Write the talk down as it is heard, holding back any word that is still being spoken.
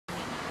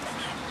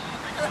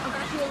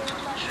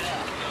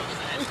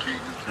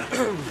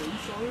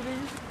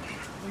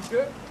You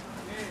good?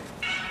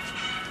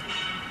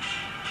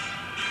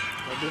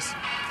 Like this?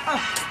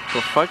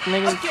 The fuck,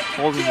 nigga?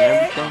 Holding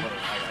everything?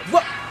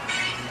 What?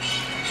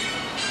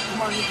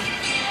 Come on, nigga.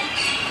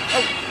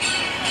 Oh.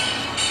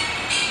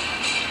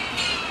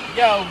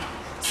 Yo.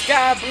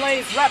 Sky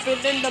Blaze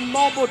rapping in the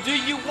mobile. Do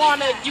you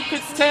want it? You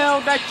could tell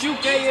that you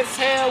gay as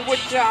hell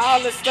with your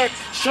Hollister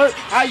shirt.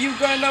 How you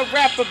gonna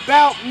rap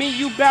about me?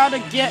 You bout to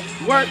get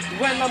worked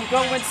when I'm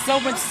going so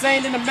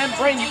insane in the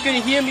membrane. You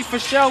can hear me for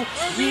sure.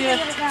 Yeah,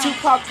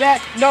 Tupac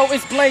that. No,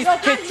 it's Blaze.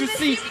 Can't you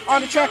see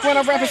on the track when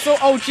I'm rapping so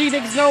OG?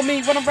 Niggas know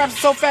me when I'm rapping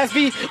so fast.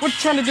 B, what you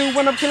trying to do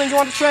when I'm killing you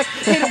on the track?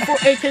 Hit him for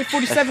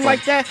AK-47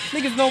 like that.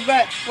 Niggas know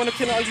that when I'm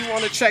killing you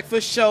on the track for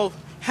sure.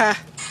 Ha.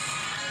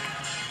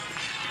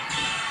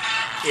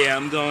 Yeah,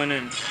 I'm going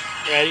in.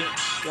 Ready?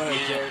 Go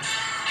ahead,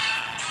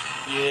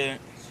 Yeah.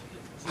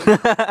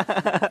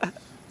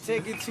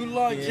 Take it too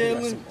long,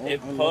 Jaelen.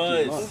 It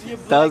paused.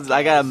 That was,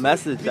 I got a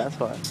message, that's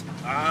why.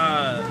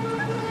 I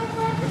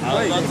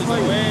was about to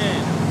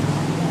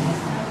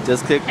win.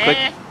 Just click.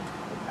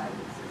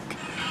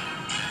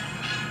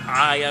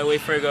 I gotta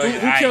wait for it to go.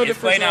 Who killed it it's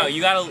play first now. round?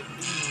 You gotta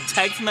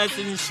text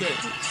message and shit.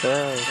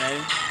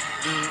 Okay?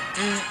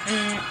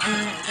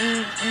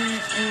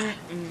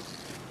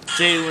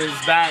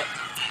 Jaelen's back.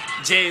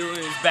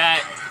 Jaelen's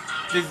back.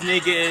 This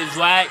nigga is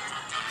whack.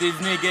 This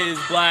nigga is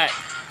black.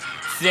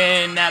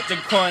 Sitting at the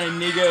corner,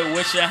 nigga.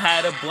 Wish I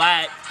had a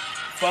black.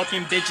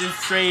 Fucking bitches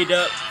straight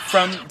up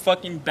from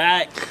fucking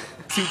back.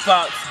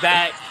 Tupac's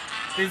back.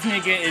 This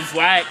nigga is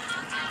whack.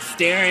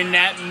 Staring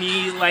at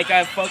me like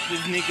I fucked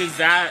this nigga's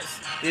ass.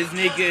 This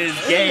nigga is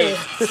gay.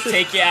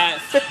 Take your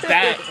ass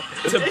back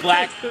to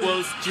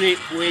Blackwell Street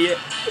where you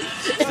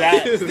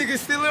at. This nigga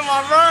still in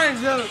my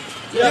rhymes, yo.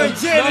 Yo,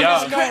 Jaelen,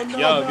 let's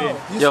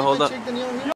go. Yo, hold up.